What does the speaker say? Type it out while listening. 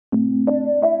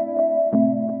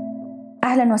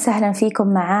أهلا وسهلا فيكم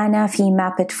معانا في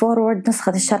مابت فورورد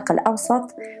نسخة الشرق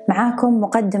الأوسط. معاكم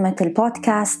مقدمة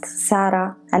البودكاست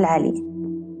سارة العلي.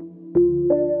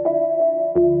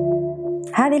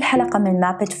 هذه الحلقة من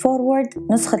مابت فورورد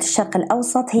نسخة الشرق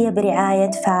الأوسط هي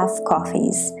برعاية فاف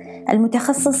كوفيز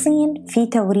المتخصصين في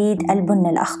توريد البن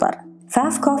الأخضر.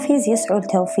 فاف كوفيز يسعوا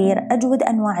لتوفير أجود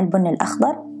أنواع البن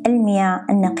الأخضر، المياه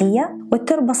النقية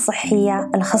والتربة الصحية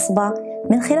الخصبة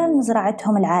من خلال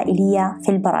مزرعتهم العائلية في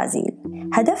البرازيل.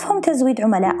 هدفهم تزويد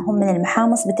عملائهم من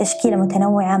المحامص بتشكيلة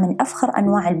متنوعة من أفخر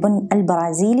أنواع البن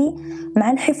البرازيلي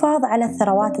مع الحفاظ على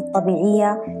الثروات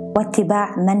الطبيعية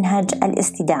واتباع منهج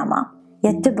الاستدامة.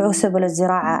 يتبعوا سبل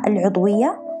الزراعة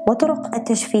العضوية وطرق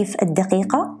التجفيف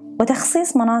الدقيقة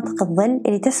وتخصيص مناطق الظل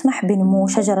اللي تسمح بنمو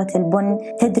شجرة البن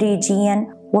تدريجياً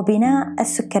وبناء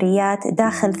السكريات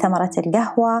داخل ثمرة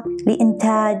القهوة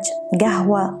لإنتاج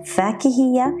قهوة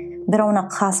فاكهية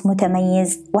برونق خاص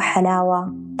متميز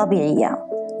وحلاوة طبيعية.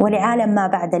 ولعالم ما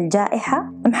بعد الجائحة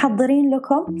محضرين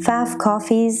لكم فاف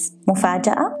كوفيز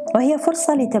مفاجأة، وهي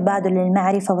فرصة لتبادل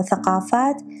المعرفة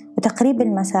والثقافات وتقريب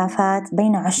المسافات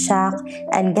بين عشاق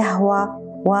القهوة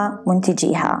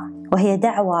ومنتجيها، وهي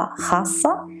دعوة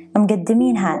خاصة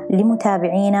مقدمينها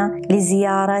لمتابعينا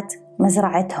لزيارة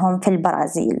مزرعتهم في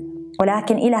البرازيل.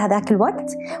 ولكن إلى هذاك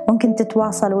الوقت ممكن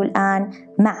تتواصلوا الآن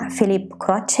مع فيليب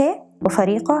كروتشي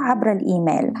وفريقه عبر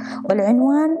الإيميل،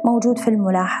 والعنوان موجود في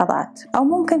الملاحظات، أو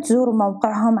ممكن تزوروا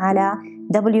موقعهم على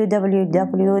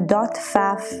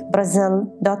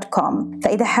www.fafbrazil.com.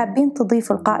 فإذا حابين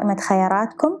تضيفوا لقائمة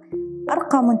خياراتكم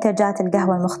أرقى منتجات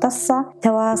القهوة المختصة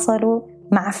تواصلوا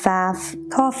مع فاف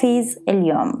كوفيز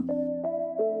اليوم.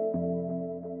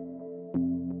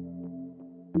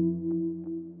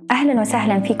 أهلا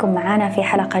وسهلا فيكم معنا في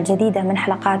حلقة جديدة من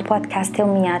حلقات بودكاست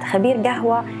يوميات خبير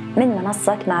قهوة من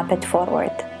منصة مابت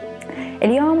فورورد.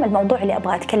 اليوم الموضوع اللي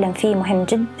أبغى أتكلم فيه مهم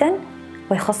جدا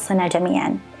ويخصنا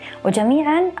جميعا،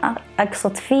 وجميعا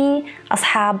أقصد فيه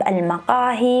أصحاب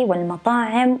المقاهي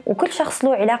والمطاعم وكل شخص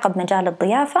له علاقة بمجال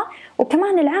الضيافة،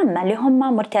 وكمان العامة اللي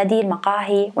هم مرتادي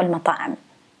المقاهي والمطاعم.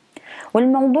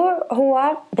 والموضوع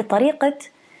هو بطريقة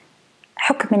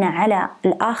حكمنا على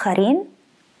الآخرين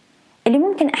اللي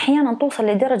ممكن أحياناً توصل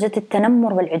لدرجة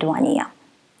التنمر والعدوانية.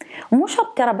 ومو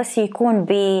شرط ترى بس يكون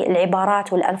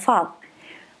بالعبارات والألفاظ،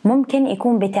 ممكن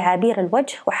يكون بتعابير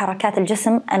الوجه وحركات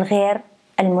الجسم غير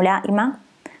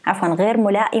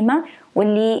ملائمة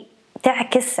واللي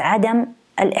تعكس عدم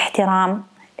الاحترام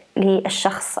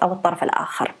للشخص أو الطرف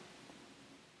الآخر.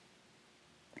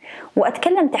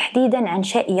 وأتكلم تحديداً عن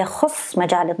شيء يخص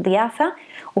مجال الضيافة،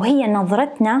 وهي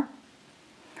نظرتنا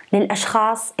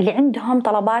للأشخاص اللي عندهم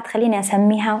طلبات خليني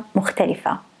أسميها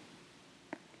مختلفة.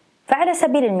 فعلى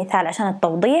سبيل المثال عشان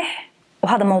التوضيح،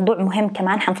 وهذا موضوع مهم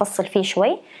كمان حنفصل فيه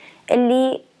شوي،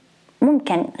 اللي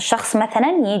ممكن الشخص مثلا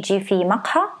يجي في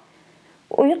مقهى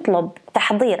ويطلب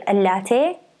تحضير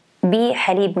اللاتيه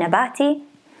بحليب نباتي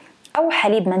أو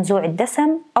حليب منزوع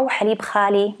الدسم أو حليب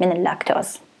خالي من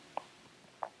اللاكتوز.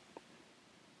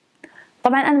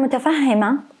 طبعا أنا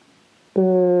متفهمة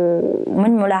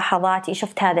ومن ملاحظاتي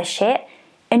شفت هذا الشيء،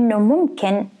 إنه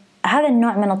ممكن هذا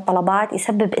النوع من الطلبات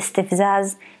يسبب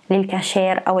استفزاز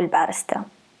للكاشير أو الباريستا.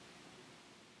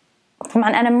 طبعا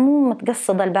أنا مو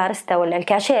متقصد الباريستا ولا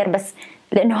الكاشير، بس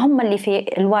لأنه هم اللي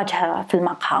في الواجهة في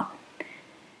المقهى.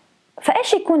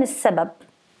 فإيش يكون السبب؟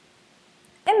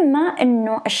 إما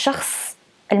إنه الشخص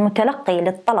المتلقي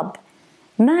للطلب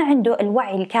ما عنده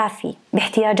الوعي الكافي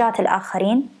باحتياجات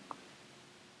الآخرين،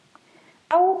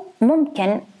 أو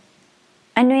ممكن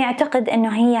أنه يعتقد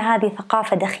أنه هي هذه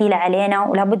ثقافة دخيلة علينا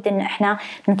ولا بد أن إحنا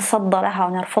نتصدى لها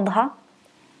ونرفضها.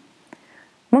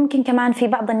 ممكن كمان في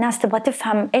بعض الناس تبغى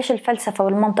تفهم إيش الفلسفة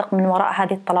والمنطق من وراء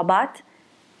هذه الطلبات،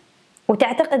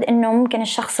 وتعتقد أنه ممكن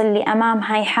الشخص اللي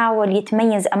أمامها يحاول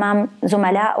يتميز أمام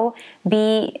زملائه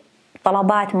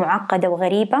بطلبات معقدة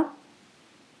وغريبة.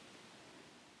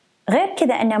 غير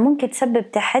كذا أنها ممكن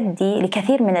تسبب تحدي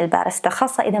لكثير من الباريستا،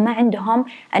 خاصة إذا ما عندهم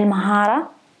المهارة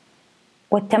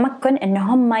والتمكن إن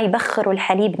هم يبخروا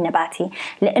الحليب النباتي،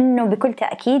 لأنه بكل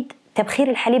تأكيد تبخير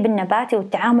الحليب النباتي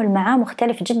والتعامل معه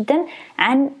مختلف جدا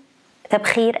عن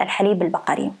تبخير الحليب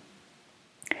البقري.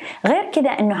 غير كذا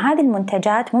إنه هذه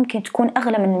المنتجات ممكن تكون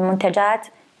أغلى من المنتجات،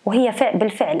 وهي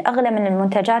بالفعل أغلى من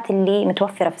المنتجات اللي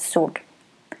متوفرة في السوق.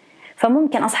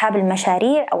 فممكن أصحاب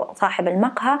المشاريع أو صاحب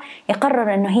المقهى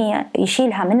يقرر إنه هي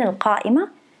يشيلها من القائمة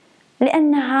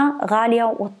لأنها غالية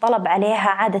والطلب عليها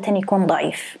عادة يكون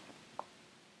ضعيف.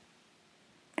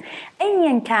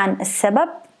 أيا كان السبب،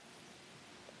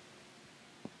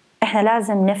 إحنا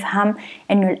لازم نفهم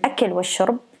إنه الأكل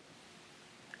والشرب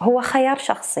هو خيار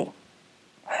شخصي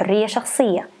وحرية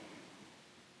شخصية.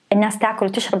 الناس تأكل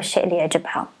وتشرب الشيء اللي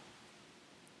يعجبها.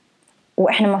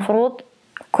 وإحنا مفروض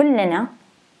كلنا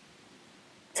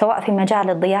سواء في مجال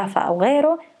الضيافة أو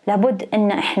غيره لابد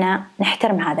إن إحنا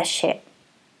نحترم هذا الشيء.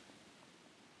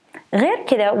 غير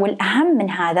كذا والأهم من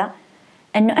هذا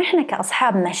إنه إحنا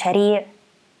كأصحاب مشاريع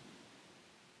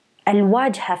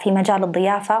الواجهة في مجال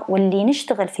الضيافة واللي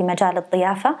نشتغل في مجال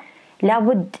الضيافة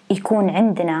لابد يكون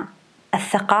عندنا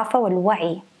الثقافة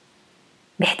والوعي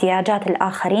باحتياجات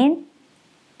الآخرين،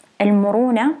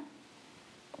 المرونة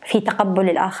في تقبل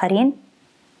الآخرين،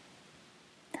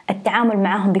 التعامل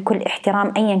معهم بكل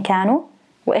احترام أيا كانوا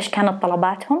وإيش كانت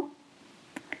طلباتهم.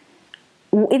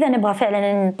 وإذا نبغى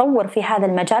فعلا نطور في هذا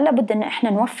المجال لابد أن إحنا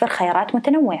نوفر خيارات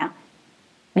متنوعة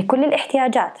لكل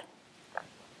الاحتياجات.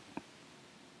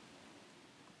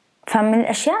 فمن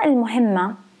الأشياء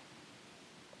المهمة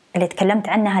اللي تكلمت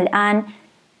عنها الآن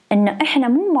إنه إحنا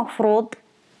مو مفروض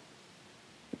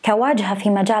كواجهة في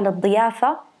مجال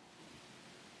الضيافة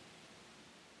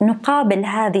نقابل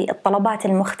هذه الطلبات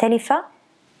المختلفة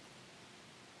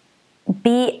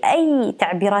بأي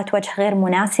تعبيرات وجه غير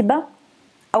مناسبة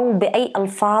أو بأي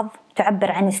ألفاظ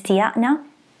تعبر عن استيائنا.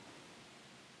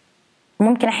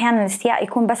 ممكن أحيانا الاستياء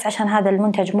يكون بس عشان هذا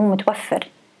المنتج مو متوفر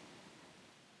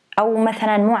أو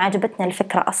مثلا مو عجبتنا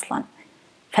الفكرة أصلا،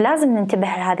 فلازم ننتبه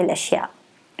لهذه الأشياء.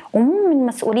 ومو من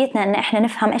مسؤوليتنا أن إحنا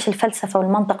نفهم إيش الفلسفة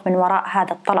والمنطق من وراء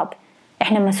هذا الطلب،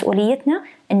 إحنا مسؤوليتنا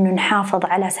أنه نحافظ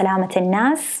على سلامة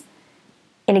الناس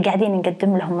اللي قاعدين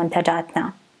نقدم لهم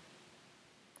منتجاتنا.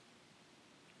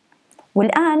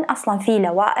 والآن أصلا في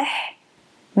لوائح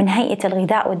من هيئة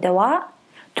الغذاء والدواء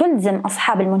تلزم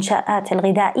أصحاب المنشآت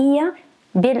الغذائية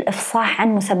بالإفصاح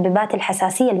عن مسببات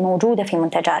الحساسية الموجودة في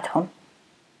منتجاتهم.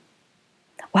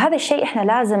 وهذا الشيء إحنا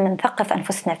لازم نثقف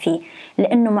أنفسنا فيه،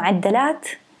 لأنه معدلات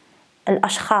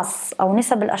الأشخاص أو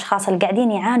نسب الأشخاص اللي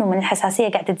قاعدين يعانوا من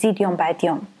الحساسية قاعدة تزيد يوم بعد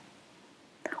يوم.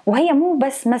 وهي مو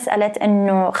بس مسألة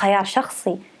أنه خيار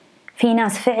شخصي، في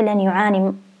ناس فعلا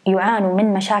يعانوا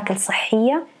من مشاكل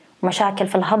صحية ومشاكل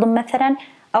في الهضم مثلا،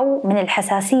 أو من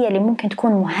الحساسية اللي ممكن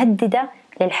تكون مهددة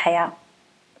للحياة.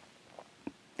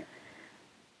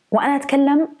 وأنا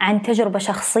أتكلم عن تجربة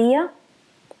شخصية،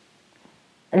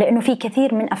 لأنه في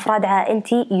كثير من أفراد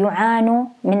عائلتي يعانوا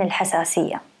من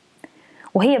الحساسية،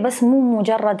 وهي بس مو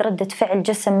مجرد ردة فعل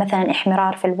جسم مثلا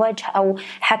احمرار في الوجه أو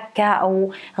حكة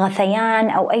أو غثيان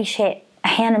أو أي شيء.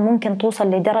 أحيانا ممكن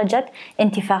توصل لدرجة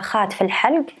انتفاخات في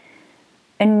الحلق،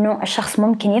 إنه الشخص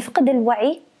ممكن يفقد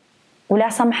الوعي، ولا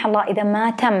سمح الله إذا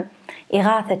ما تم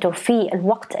إغاثته في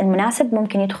الوقت المناسب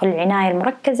ممكن يدخل العناية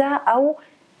المركزة أو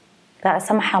لا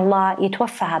سمح الله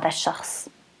يتوفى هذا الشخص.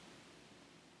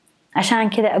 عشان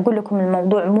كذا أقول لكم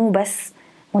الموضوع مو بس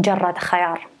مجرد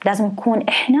خيار، لازم نكون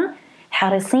إحنا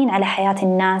حريصين على حياة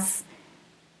الناس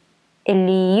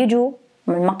اللي يجوا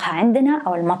من المقهى عندنا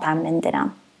أو المطعم عندنا.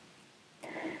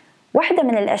 واحدة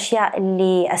من الأشياء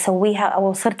اللي أسويها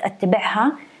أو صرت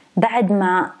أتبعها بعد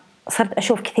ما صرت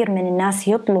أشوف كثير من الناس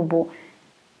يطلبوا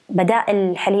بدائل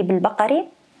الحليب البقري،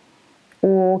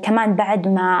 وكمان بعد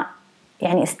ما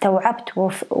يعني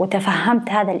استوعبت وتفهمت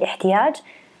هذا الاحتياج،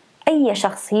 أي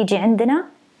شخص يجي عندنا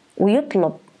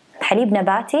ويطلب حليب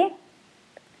نباتي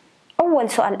أول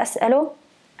سؤال أسأله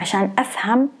عشان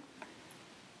أفهم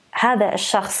هذا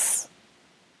الشخص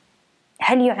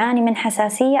هل يعاني من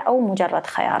حساسية أو مجرد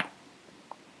خيار.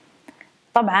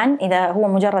 طبعا إذا هو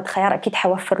مجرد خيار أكيد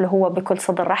حوفر له هو بكل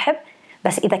صدر رحب،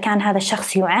 بس إذا كان هذا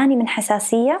الشخص يعاني من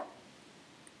حساسية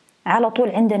على طول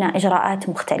عندنا إجراءات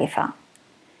مختلفة،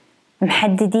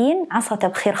 محددين عصا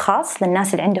تبخير خاص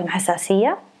للناس اللي عندهم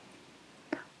حساسية،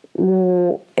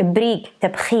 وإبريق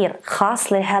تبخير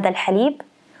خاص لهذا الحليب،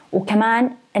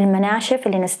 وكمان المناشف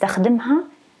اللي نستخدمها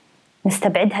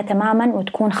نستبعدها تماما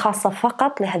وتكون خاصة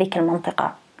فقط لهذيك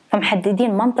المنطقة.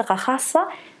 فمحددين منطقة خاصة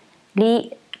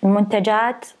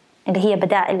للمنتجات اللي هي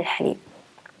بدائل الحليب.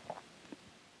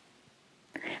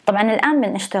 طبعا الآن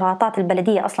من اشتراطات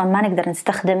البلدية أصلا ما نقدر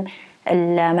نستخدم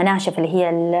المناشف اللي هي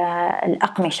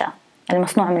الأقمشة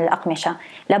المصنوعة من الأقمشة،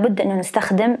 لابد أنه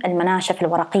نستخدم المناشف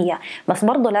الورقية. بس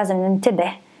برضو لازم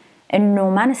ننتبه أنه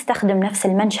ما نستخدم نفس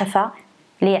المنشفة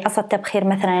لعصا التبخير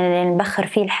مثلا اللي نبخر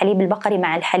فيه الحليب البقري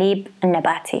مع الحليب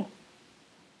النباتي.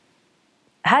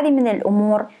 هذه من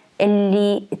الأمور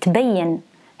اللي تبين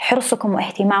حرصكم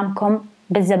واهتمامكم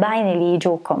بالزبائن اللي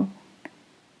يجوكم،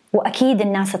 وأكيد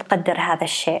الناس تقدر هذا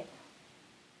الشيء.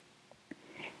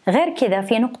 غير كذا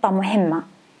في نقطة مهمة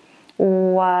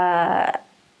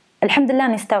والحمد لله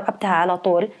أني استوعبتها على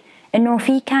طول، إنه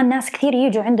في كان ناس كثير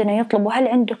يجوا عندنا يطلبوا هل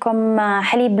عندكم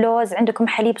حليب لوز، عندكم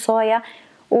حليب صويا،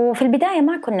 وفي البداية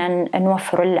ما كنا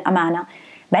نوفر الأمانة.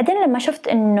 بعدين لما شفت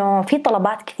إنه في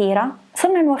طلبات كثيرة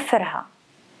صرنا نوفرها،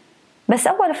 بس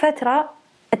أول فترة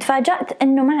اتفاجأت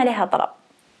إنه ما عليها طلب،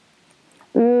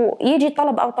 ويجي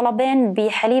طلب أو طلبين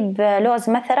بحليب لوز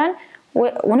مثلا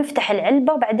ونفتح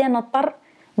العلبة، وبعدين نضطر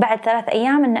بعد 3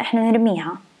 أيام إن إحنا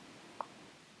نرميها.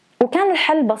 وكان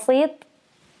الحل بسيط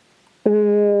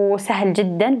وسهل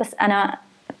جدا، بس أنا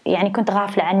يعني كنت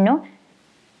غافلة عنه،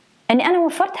 أني أنا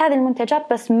وفرت هذه المنتجات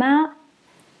بس ما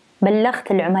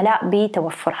بلغت العملاء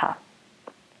بتوفرها.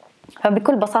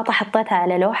 فبكل بساطة حطيتها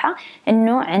على لوحة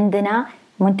إنه عندنا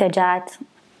منتجات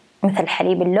مثل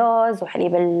حليب اللوز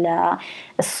وحليب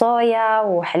الصويا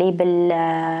وحليب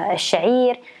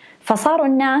الشعير. فصاروا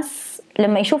الناس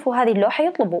لما يشوفوا هذه اللوحة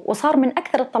يطلبوا، وصار من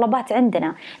أكثر الطلبات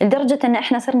عندنا، لدرجة أن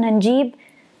إحنا صرنا نجيب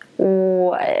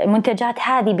منتجات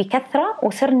هذه بكثرة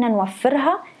وصرنا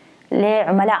نوفرها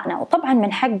لعملائنا. وطبعا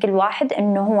من حق الواحد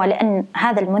أنه هو لأن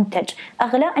هذا المنتج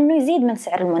أغلى أنه يزيد من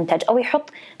سعر المنتج أو يحط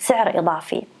سعر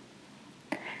إضافي.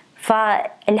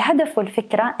 فالهدف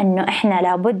والفكرة أنه إحنا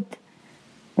لابد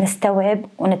نستوعب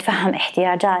ونتفهم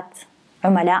احتياجات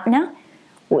عملائنا،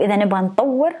 وإذا نبغى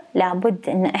نطور لابد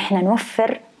أن إحنا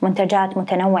نوفر منتجات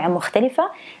متنوعة مختلفة.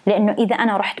 لأنه إذا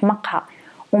أنا رحت مقهى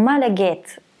وما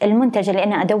لقيت المنتج اللي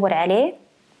أنا أدور عليه،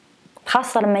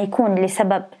 خاصة لما يكون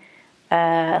لسبب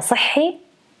صحي،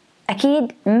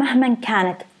 أكيد مهما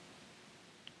كانت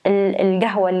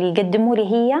القهوة اللي يقدموا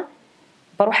لي هي،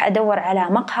 بروح أدور على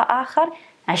مقهى آخر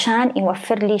عشان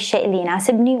يوفر لي الشيء اللي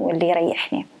يناسبني واللي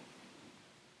يريحني.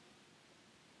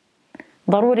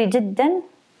 ضروري جدا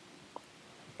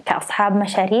كأصحاب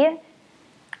مشاريع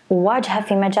وواجهة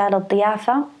في مجال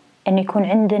الضيافة أن يكون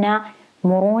عندنا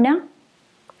مرونة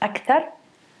أكثر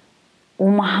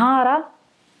ومهارة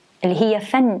اللي هي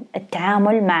فن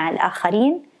التعامل مع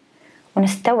الآخرين،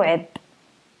 ونستوعب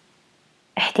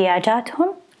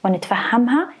احتياجاتهم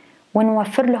ونتفهمها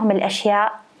ونوفر لهم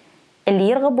الأشياء اللي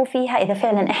يرغبوا فيها إذا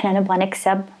فعلا إحنا نبغى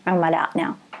نكسب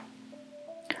عملائنا.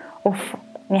 وفي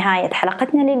نهاية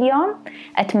حلقتنا لليوم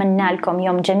أتمنى لكم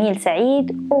يوم جميل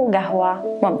سعيد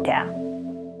وقهوة ممتعة.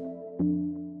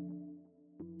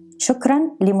 شكرا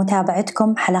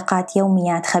لمتابعتكم حلقات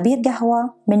يوميات خبير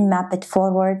قهوة من مابت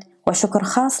فورورد، وشكر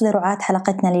خاص لرعاة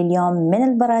حلقتنا لليوم من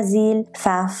البرازيل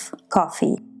فاف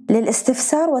كوفي.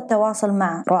 للاستفسار والتواصل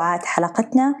مع رعاة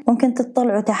حلقتنا ممكن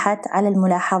تطلعوا تحت على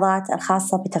الملاحظات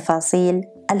الخاصة بتفاصيل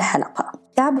الحلقة.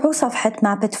 تابعوا صفحة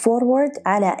مابت فورورد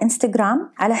على انستغرام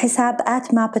على حساب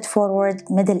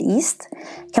 @mapitforwardmiddleeast.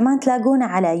 كمان تلاقونا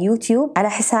على يوتيوب على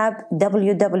حساب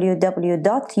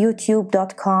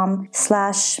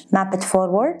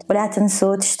www.youtube.com/mapitforward، ولا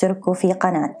تنسوا تشتركوا في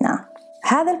قناتنا.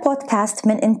 هذا البودكاست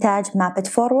من إنتاج مابت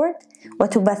فورورد،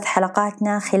 وتبث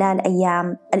حلقاتنا خلال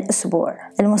أيام الأسبوع.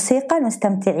 الموسيقى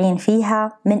المستمتعين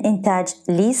فيها من إنتاج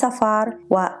لي صفار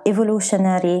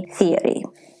وإيفولوشنري ثيوري.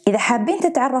 إذا حابين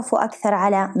تتعرفوا أكثر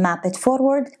على مابت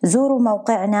فورورد زوروا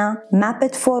موقعنا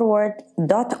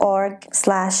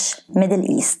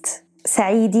mapitforward.org/middleeast.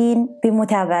 سعيدين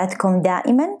بمتابعتكم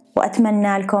دائما،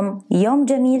 وأتمنى لكم يوم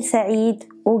جميل سعيد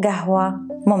وقهوة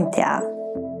ممتعة.